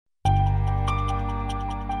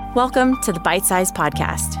Welcome to the Bite Size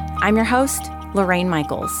Podcast. I'm your host, Lorraine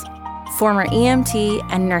Michaels, former EMT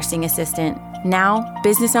and nursing assistant, now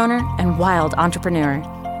business owner and wild entrepreneur.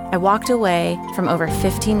 I walked away from over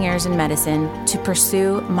 15 years in medicine to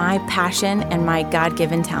pursue my passion and my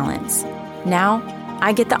God-given talents. Now,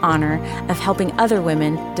 I get the honor of helping other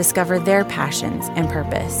women discover their passions and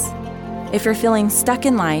purpose. If you're feeling stuck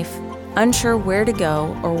in life, unsure where to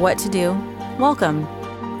go or what to do, welcome.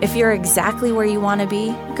 If you're exactly where you want to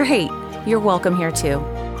be, great, you're welcome here too.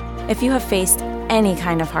 If you have faced any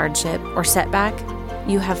kind of hardship or setback,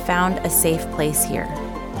 you have found a safe place here.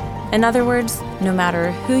 In other words, no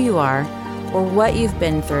matter who you are or what you've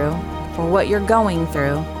been through or what you're going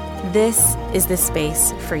through, this is the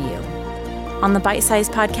space for you. On the Bite Size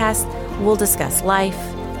Podcast, we'll discuss life,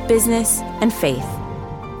 business, and faith.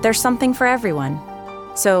 There's something for everyone.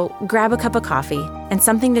 So grab a cup of coffee and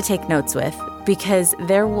something to take notes with, because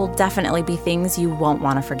there will definitely be things you won't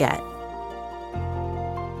want to forget.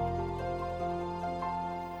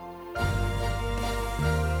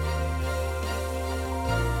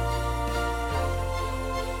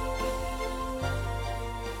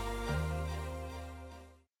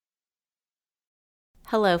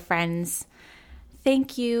 Hello, friends.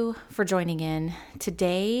 Thank you for joining in.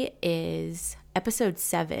 Today is episode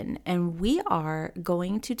 7, and we are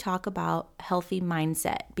going to talk about healthy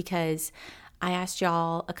mindset because I asked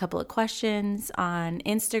y'all a couple of questions on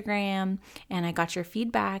Instagram and I got your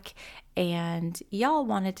feedback, and y'all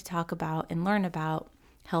wanted to talk about and learn about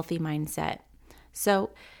healthy mindset.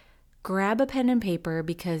 So grab a pen and paper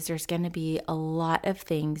because there's going to be a lot of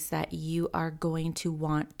things that you are going to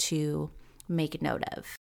want to make note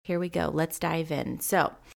of. Here we go. Let's dive in.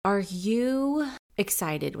 So, are you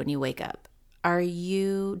excited when you wake up? Do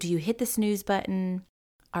you hit the snooze button?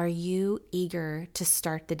 Are you eager to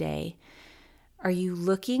start the day? Are you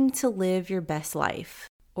looking to live your best life?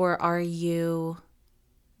 Or are you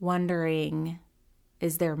wondering,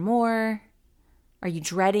 is there more? Are you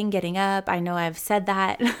dreading getting up? I know I've said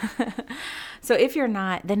that. So if you're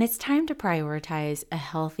not, then it's time to prioritize a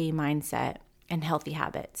healthy mindset and healthy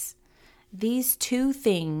habits. These two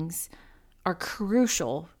things are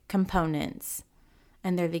crucial components,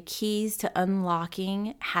 and they're the keys to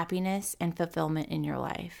unlocking happiness and fulfillment in your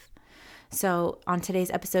life. So on today's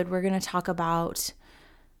episode, we're going to talk about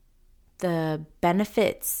the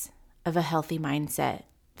benefits of a healthy mindset,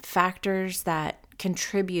 factors that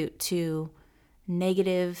contribute to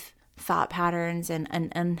negative thought patterns and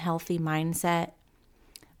an unhealthy mindset.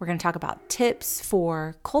 We're going to talk about tips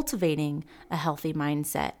for cultivating a healthy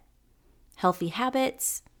mindset, healthy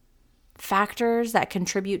habits, factors that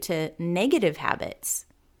contribute to negative habits,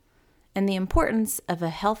 and the importance of a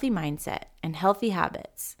healthy mindset and healthy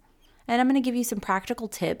habits. And I'm going to give you some practical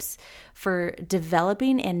tips for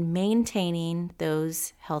developing and maintaining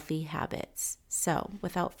those healthy habits. So,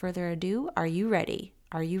 without further ado, are you ready?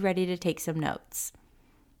 Are you ready to take some notes?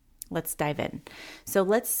 Let's dive in. So,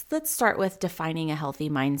 let's start with defining a healthy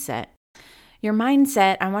mindset. Your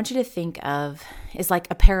mindset, I want you to think of, is like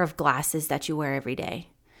a pair of glasses that you wear every day.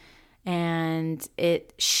 And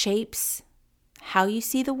it shapes how you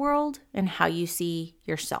see the world and how you see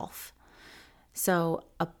yourself. So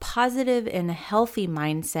a positive and a healthy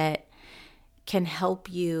mindset can help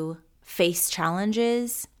you face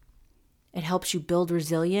challenges. It helps you build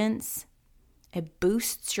resilience. It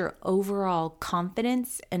boosts your overall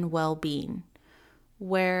confidence and well-being.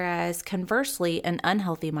 Whereas conversely, an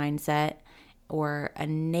unhealthy mindset or a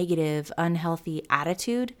negative, unhealthy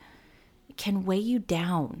attitude can weigh you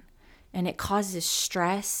down, and it causes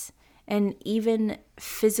stress and even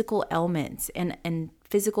physical ailments and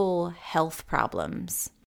physical health problems.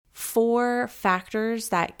 4 factors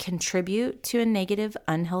that contribute to a negative,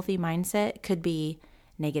 unhealthy mindset could be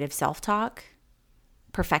negative self-talk,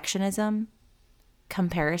 perfectionism,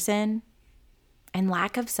 comparison, and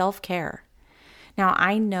lack of self-care. Now,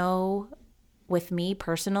 I know with me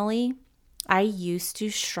personally, I used to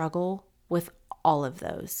struggle with all of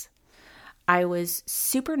those. I was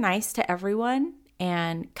super nice to everyone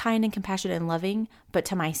and kind and compassionate and loving, but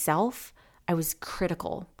to myself, I was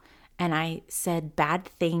critical and I said bad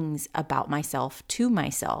things about myself to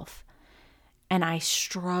myself. And I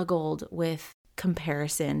struggled with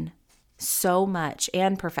comparison so much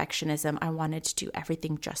and perfectionism. I wanted to do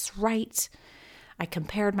everything just right. I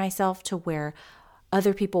compared myself to where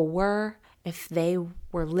other people were. If they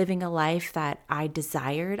were living a life that I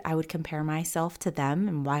desired, I would compare myself to them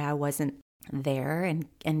and why I wasn't there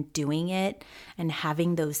and doing it and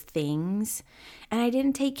having those things. And I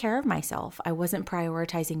didn't take care of myself. I wasn't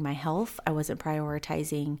prioritizing my health. I wasn't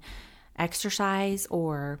prioritizing exercise,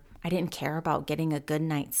 or I didn't care about getting a good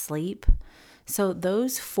night's sleep. So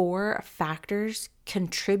those 4 factors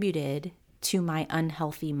contributed to my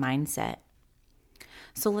unhealthy mindset.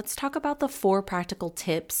 So let's talk about the 4 practical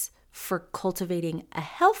tips for cultivating a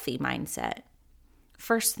healthy mindset.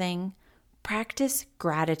 First thing, practice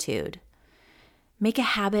gratitude. Make a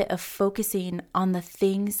habit of focusing on the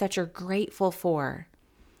things that you're grateful for.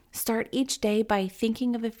 Start each day by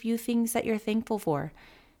thinking of a few things that you're thankful for.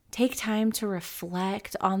 Take time to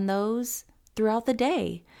reflect on those throughout the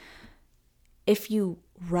day. If you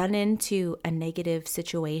run into a negative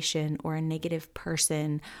situation or a negative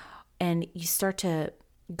person and you start to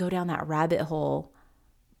go down that rabbit hole,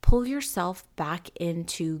 pull yourself back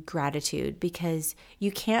into gratitude, because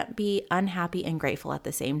you can't be unhappy and grateful at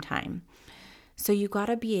the same time. So you got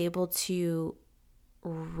to be able to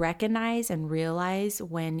recognize and realize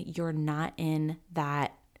when you're not in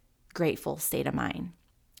that grateful state of mind.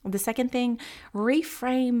 The second thing,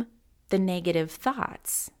 reframe the negative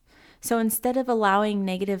thoughts. So instead of allowing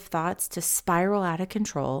negative thoughts to spiral out of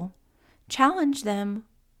control, challenge them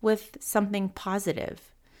with something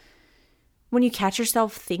positive. When you catch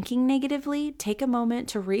yourself thinking negatively, take a moment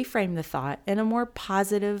to reframe the thought in a more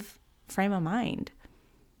positive frame of mind.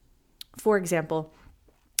 For example,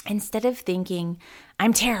 instead of thinking,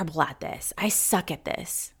 I'm terrible at this, I suck at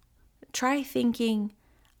this, try thinking,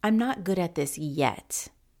 I'm not good at this yet,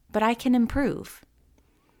 but I can improve.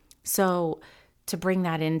 So to bring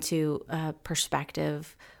that into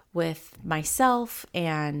perspective with myself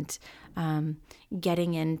and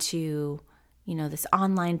getting into, this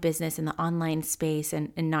online business and the online space,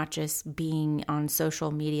 and not just being on social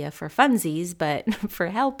media for funsies, but for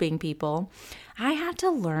helping people, I had to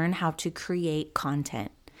learn how to create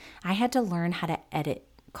content. I had to learn how to edit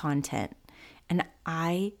content. And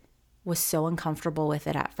I was so uncomfortable with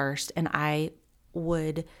it at first. And I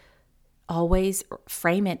would always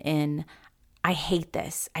frame it in, I hate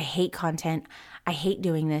this. I hate content. I hate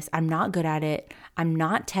doing this. I'm not good at it. I'm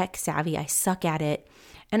not tech savvy. I suck at it.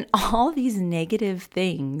 And all these negative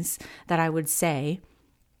things that I would say.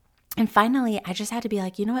 And finally, I just had to be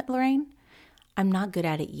like, you know what, Lorraine? I'm not good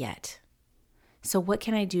at it yet. So what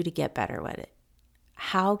can I do to get better with it?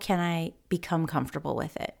 How can I become comfortable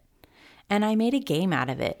with it? And I made a game out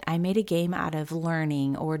of it. I made a game out of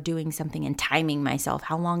learning or doing something and timing myself.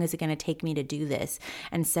 How long is it going to take me to do this?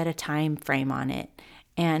 And set a time frame on it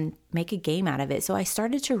and make a game out of it. So I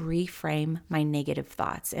started to reframe my negative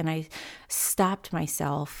thoughts, and I stopped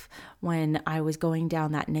myself when I was going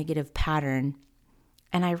down that negative pattern,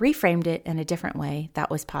 and I reframed it in a different way that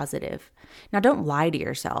was positive. Now, don't lie to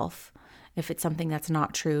yourself if it's something that's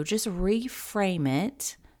not true. Just reframe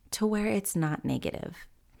it to where it's not negative.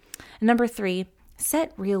 And number 3,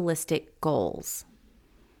 set realistic goals.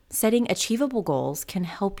 Setting achievable goals can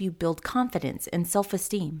help you build confidence and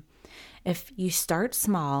self-esteem. If you start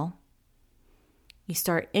small, you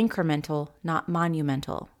start incremental, not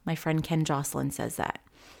monumental. My friend Ken Jocelyn says that.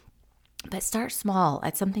 But start small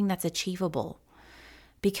at something that's achievable,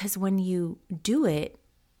 because when you do it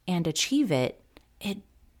and achieve it, it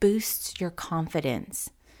boosts your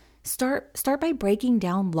confidence. Start by breaking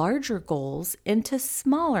down larger goals into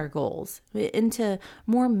smaller goals, into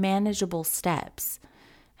more manageable steps.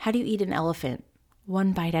 How do you eat an elephant?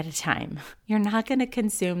 One bite at a time. You're not going to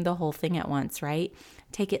consume the whole thing at once, right?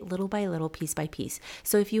 Take it little by little, piece by piece.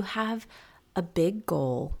 So if you have a big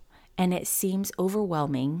goal and it seems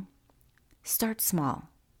overwhelming, start small.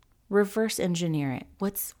 Reverse engineer it.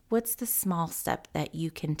 What's the small step that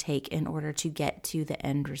you can take in order to get to the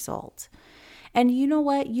end result? And you know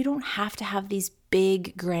what? You don't have to have these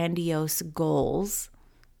big, grandiose goals.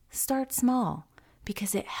 Start small,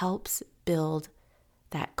 because it helps build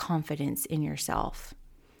that confidence in yourself.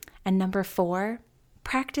 And number 4,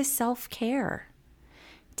 practice self-care.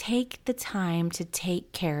 Take the time to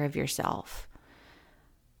take care of yourself.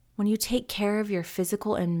 When you take care of your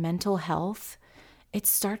physical and mental health, it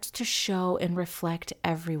starts to show and reflect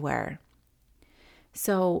everywhere.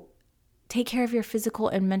 So take care of your physical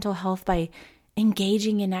and mental health by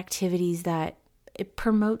engaging in activities that it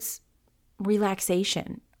promotes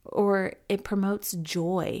relaxation or it promotes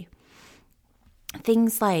joy.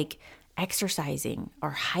 Things like exercising or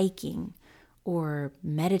hiking or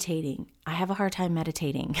meditating. I have a hard time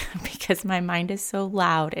meditating because my mind is so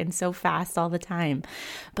loud and so fast all the time.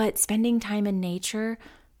 But spending time in nature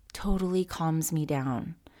totally calms me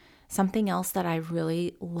down. Something else that I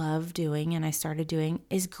really love doing and I started doing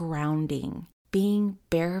is grounding. Being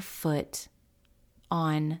barefoot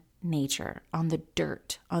on nature, on the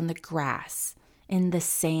dirt, on the grass, in the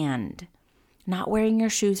sand. Not wearing your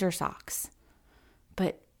shoes or socks,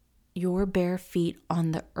 but your bare feet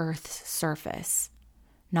on the earth's surface.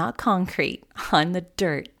 not concrete, on the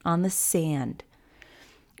dirt, on the sand.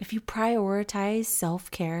 If you prioritize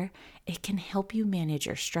self-care, it can help you manage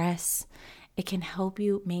your stress. It can help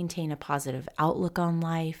you maintain a positive outlook on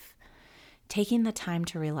life. Taking the time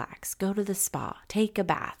to relax, go to the spa, take a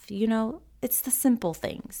bath. It's the simple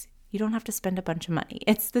things. You don't have to spend a bunch of money.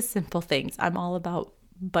 It's the simple things. I'm all about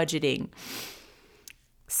budgeting.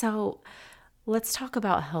 So let's talk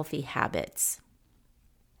about healthy habits.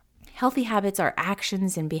 Healthy habits are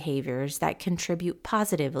actions and behaviors that contribute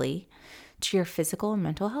positively to your physical and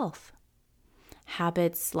mental health.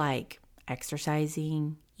 Habits like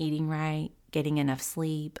exercising, eating right, getting enough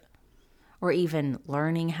sleep, or even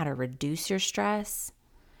learning how to reduce your stress,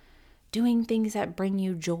 doing things that bring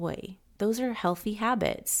you joy. Those are healthy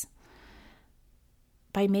habits.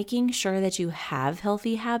 By making sure that you have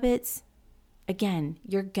healthy habits, again,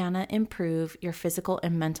 you're gonna improve your physical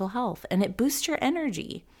and mental health, and it boosts your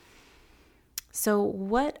energy. So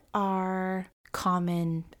what are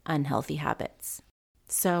common unhealthy habits?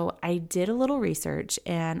 So I did a little research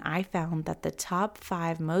and I found that the top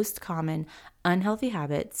 5 most common unhealthy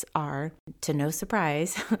habits are, to no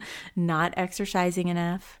surprise, not exercising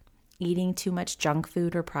enough, eating too much junk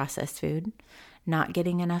food or processed food, not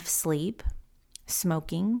getting enough sleep,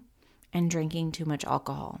 smoking, and drinking too much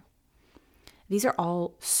alcohol. These are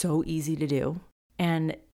all so easy to do,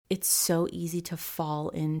 and it's so easy to fall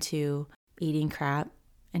into eating crap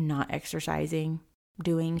and not exercising,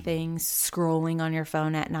 doing things, scrolling on your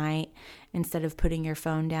phone at night instead of putting your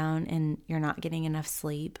phone down, and you're not getting enough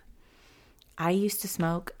sleep. I used to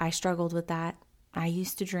smoke. I struggled with that. I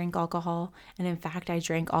used to drink alcohol, and in fact, I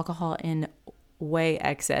drank alcohol in way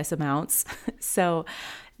excess amounts. So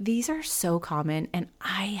these are so common, and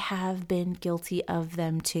I have been guilty of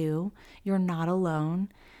them too. You're not alone,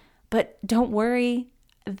 but don't worry.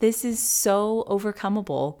 This is so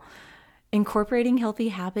overcomable. Incorporating healthy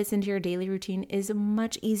habits into your daily routine is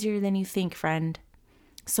much easier than you think, friend.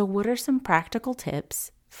 So what are some practical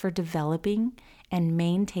tips for developing and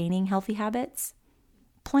maintaining healthy habits?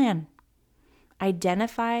 Plan.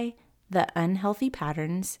 Identify the unhealthy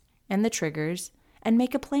patterns and the triggers and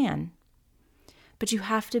make a plan. But you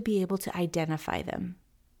have to be able to identify them.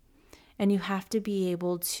 And you have to be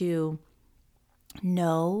able to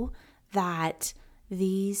know that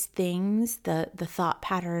these things, the thought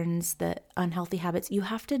patterns, the unhealthy habits, you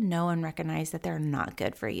have to know and recognize that they're not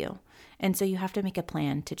good for you. And so you have to make a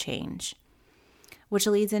plan to change, which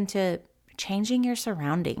leads into changing your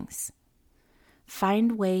surroundings.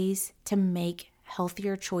 Find ways to make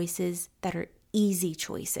healthier choices that are easy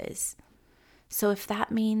choices. So if that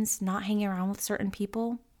means not hanging around with certain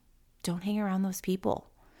people, don't hang around those people.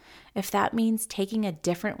 If that means taking a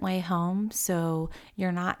different way home so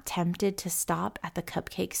you're not tempted to stop at the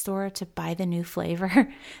cupcake store to buy the new flavor,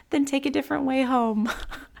 then take a different way home.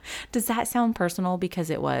 Does that sound personal? Because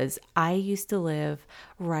it was. I used to live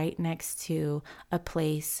right next to a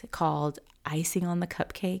place called Icing on the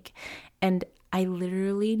Cupcake, and I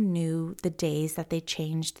literally knew the days that they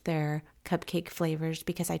changed their cupcake flavors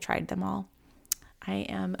because I tried them all. I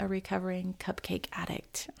am a recovering cupcake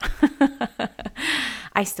addict.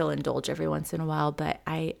 I still indulge every once in a while, but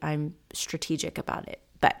I'm strategic about it.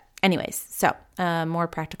 But anyways, so more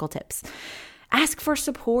practical tips. Ask for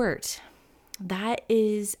support.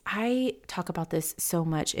 I talk about this so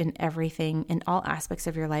much in everything, in all aspects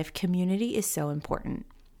of your life. Community is so important.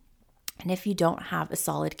 And if you don't have a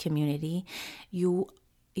solid community,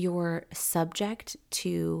 you're subject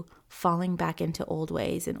to falling back into old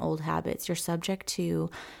ways and old habits. You're subject to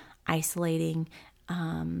isolating,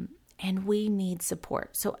 and we need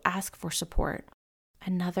support. So ask for support.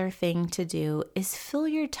 Another thing to do is fill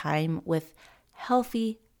your time with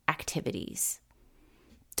healthy activities.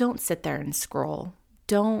 Don't sit there and scroll.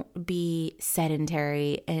 Don't be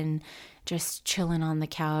sedentary and just chilling on the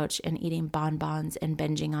couch and eating bonbons and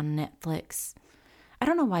binging on Netflix. I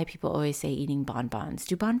don't know why people always say eating bonbons.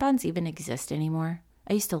 Do bonbons even exist anymore?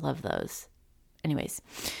 I used to love those. Anyways,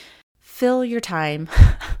 fill your time,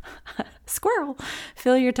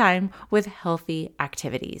 fill your time with healthy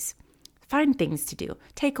activities. Find things to do.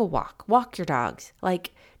 Take a walk your dogs,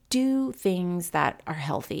 do things that are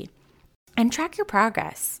healthy, and track your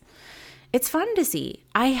progress. It's fun to see.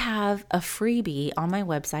 I have a freebie on my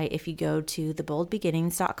website. If you go to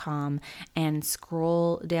theboldbeginnings.com and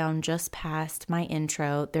scroll down just past my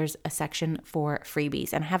intro, there's a section for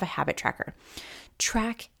freebies, and I have a habit tracker.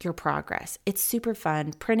 Track your progress. It's super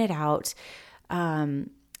fun. Print it out.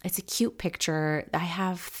 It's a cute picture. I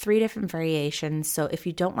have 3 different variations. So if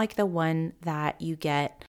you don't like the one that you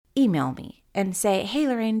get, email me and say, hey,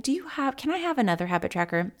 Lorraine, can I have another habit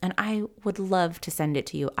tracker? And I would love to send it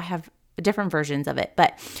to you. I have different versions of it,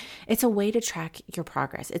 but it's a way to track your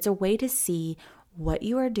progress. It's a way to see what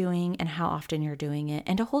you are doing and how often you're doing it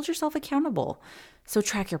and to hold yourself accountable. So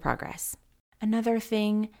track your progress. Another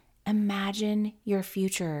thing, imagine your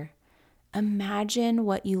future. Imagine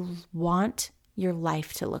what you want your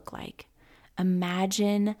life to look like.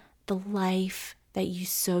 Imagine the life that you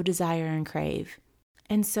so desire and crave.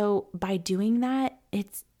 And so by doing that,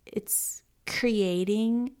 it's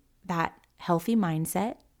creating that healthy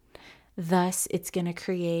mindset. Thus, it's going to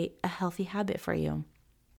create a healthy habit for you.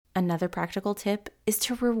 Another practical tip is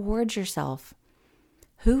to reward yourself.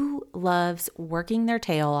 Who loves working their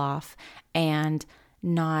tail off and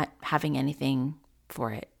not having anything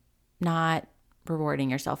for it? Not rewarding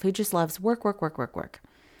yourself. Who just loves work, work, work, work, work?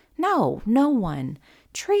 No one.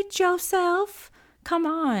 Treat yourself. Come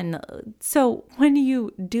on. So when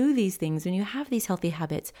you do these things, when you have these healthy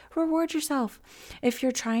habits, reward yourself. If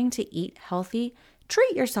you're trying to eat healthy,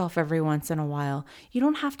 treat yourself every once in a while. You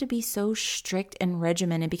don't have to be so strict and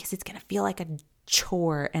regimented because it's going to feel like a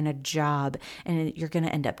chore and a job, and you're going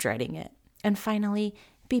to end up dreading it. And finally,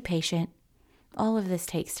 be patient. All of this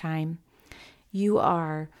takes time. You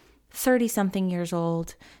are 30-something years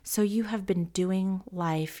old, so you have been doing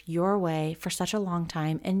life your way for such a long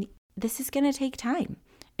time, and this is going to take time.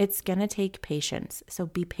 It's going to take patience. So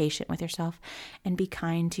be patient with yourself and be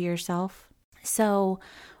kind to yourself. So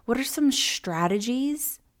what are some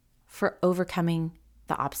strategies for overcoming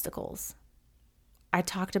the obstacles? I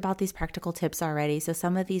talked about these practical tips already. So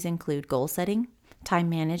some of these include goal setting, time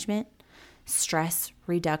management, stress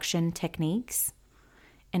reduction techniques,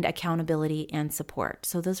 and accountability and support.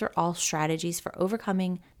 So those are all strategies for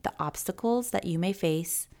overcoming the obstacles that you may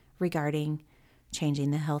face regarding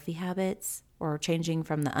changing the healthy habits or changing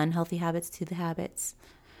from the unhealthy habits to the habits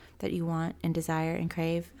that you want and desire and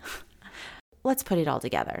crave. Let's put it all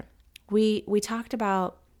together. We talked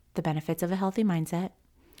about the benefits of a healthy mindset.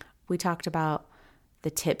 We talked about the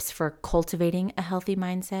tips for cultivating a healthy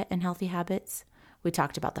mindset and healthy habits. We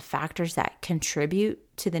talked about the factors that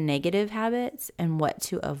contribute to the negative habits and what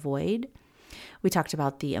to avoid. We talked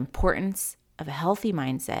about the importance of a healthy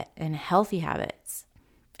mindset and healthy habits.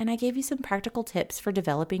 And I gave you some practical tips for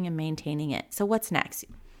developing and maintaining it. So what's next?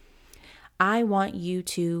 I want you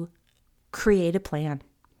to create a plan.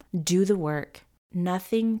 Do the work.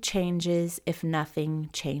 Nothing changes if nothing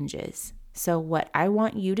changes. So what I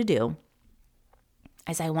want you to do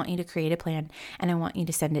is I want you to create a plan and I want you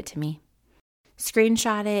to send it to me.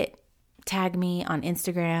 Screenshot it, tag me on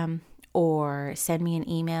Instagram, or send me an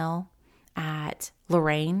email at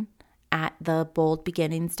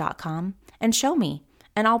Lorraine@theboldbeginnings.com and show me,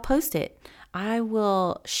 and I'll post it. I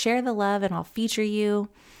will share the love and I'll feature you,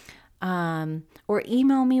 or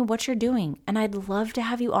email me what you're doing. And I'd love to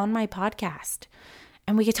have you on my podcast.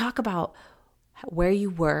 And we could talk about where you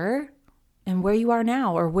were and where you are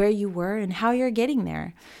now, or where you were and how you're getting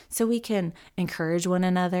there, so we can encourage one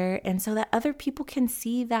another and so that other people can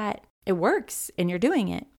see that it works and you're doing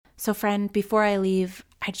it. So friend, before I leave,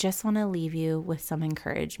 I just want to leave you with some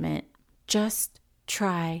encouragement. Just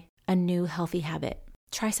try a new healthy habit.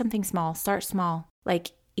 Try something small. Start small,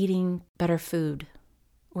 like eating better food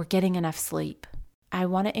or getting enough sleep. I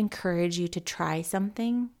want to encourage you to try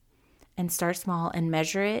something and start small and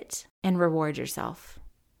measure it and reward yourself.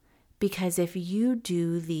 Because if you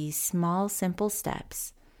do these small, simple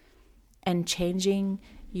steps and changing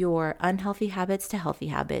your unhealthy habits to healthy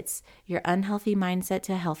habits, your unhealthy mindset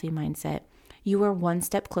to a healthy mindset, you are one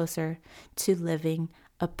step closer to living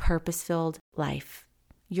a purpose-filled life.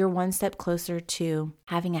 You're one step closer to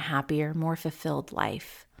having a happier, more fulfilled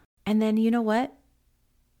life. And then you know what?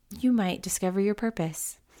 You might discover your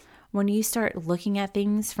purpose. When you start looking at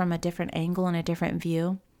things from a different angle and a different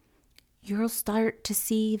view, you'll start to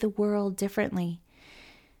see the world differently.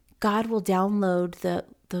 God will download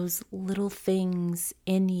those little things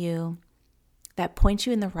in you that point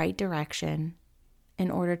you in the right direction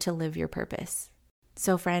in order to live your purpose.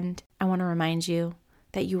 So friend, I want to remind you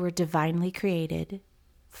that you were divinely created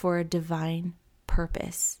for a divine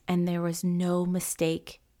purpose, and there was no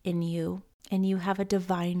mistake in you, and you have a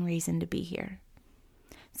divine reason to be here.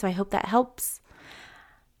 So I hope that helps.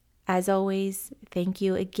 As always, thank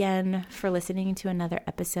you again for listening to another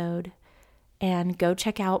episode, and go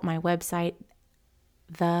check out my website,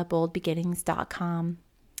 theboldbeginnings.com,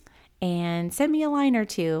 and send me a line or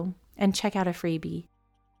two and check out a freebie.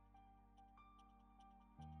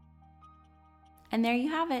 And there you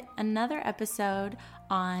have it, another episode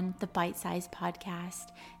on the Bite Size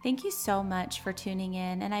Podcast. Thank you so much for tuning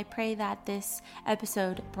in, and I pray that this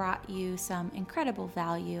episode brought you some incredible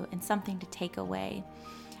value and something to take away.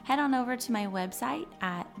 Head on over to my website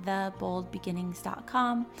at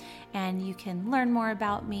theboldbeginnings.com, and you can learn more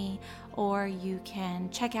about me, or you can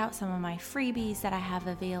check out some of my freebies that I have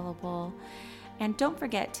available. And don't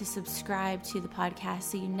forget to subscribe to the podcast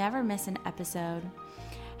so you never miss an episode.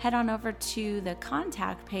 Head on over to the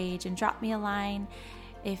contact page and drop me a line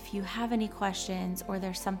if you have any questions, or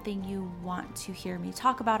there's something you want to hear me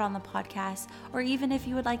talk about on the podcast, or even if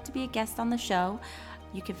you would like to be a guest on the show.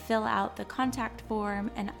 You can fill out the contact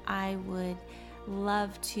form, and I would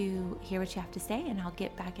love to hear what you have to say, and I'll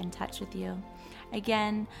get back in touch with you.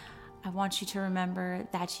 Again, I want you to remember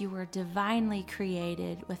that you were divinely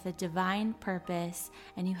created with a divine purpose,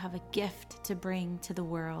 and you have a gift to bring to the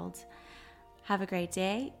world. Have a great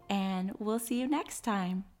day, and we'll see you next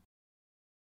time.